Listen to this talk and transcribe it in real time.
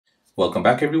Welcome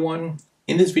back everyone.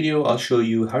 In this video, I'll show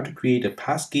you how to create a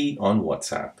passkey on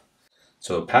WhatsApp.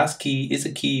 So a passkey is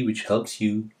a key which helps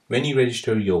you when you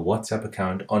register your WhatsApp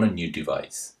account on a new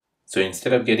device. So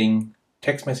instead of getting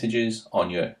text messages on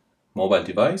your mobile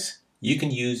device, you can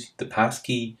use the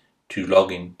passkey to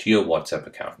log in to your WhatsApp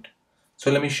account. So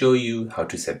let me show you how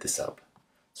to set this up.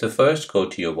 So first go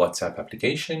to your WhatsApp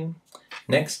application.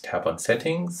 Next tap on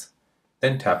settings,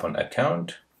 then tap on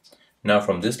account. Now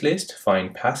from this list,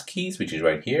 find passkeys, which is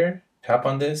right here. Tap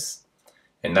on this.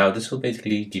 And now this will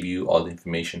basically give you all the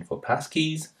information for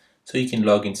passkeys, so you can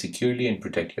log in securely and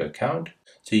protect your account.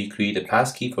 So you create a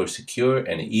passkey for secure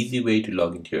and easy way to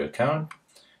log into your account.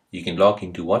 You can log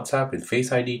into WhatsApp with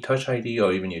Face ID, Touch ID,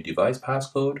 or even your device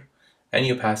passcode. And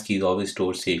your passkey is always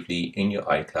stored safely in your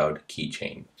iCloud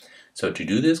keychain. So to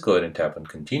do this, go ahead and tap on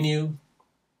continue.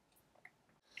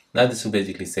 Now this will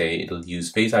basically say it'll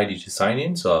use Face ID to sign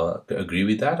in, so I'll agree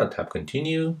with that. I'll tap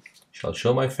continue. I'll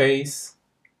show my face.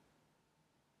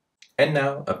 And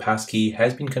now a passkey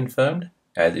has been confirmed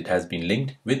as it has been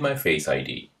linked with my Face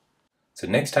ID. So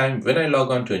next time when I log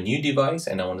on to a new device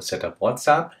and I want to set up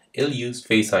WhatsApp, it'll use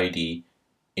Face ID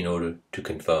in order to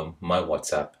confirm my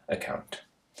WhatsApp account.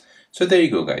 So there you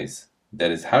go guys.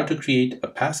 That is how to create a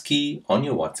passkey on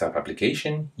your WhatsApp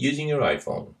application using your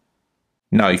iPhone.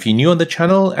 Now, if you're new on the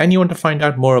channel and you want to find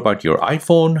out more about your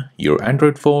iPhone, your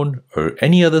Android phone, or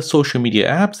any other social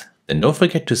media apps, then don't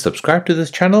forget to subscribe to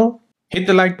this channel. Hit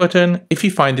the like button if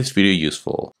you find this video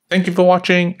useful. Thank you for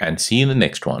watching and see you in the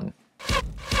next one.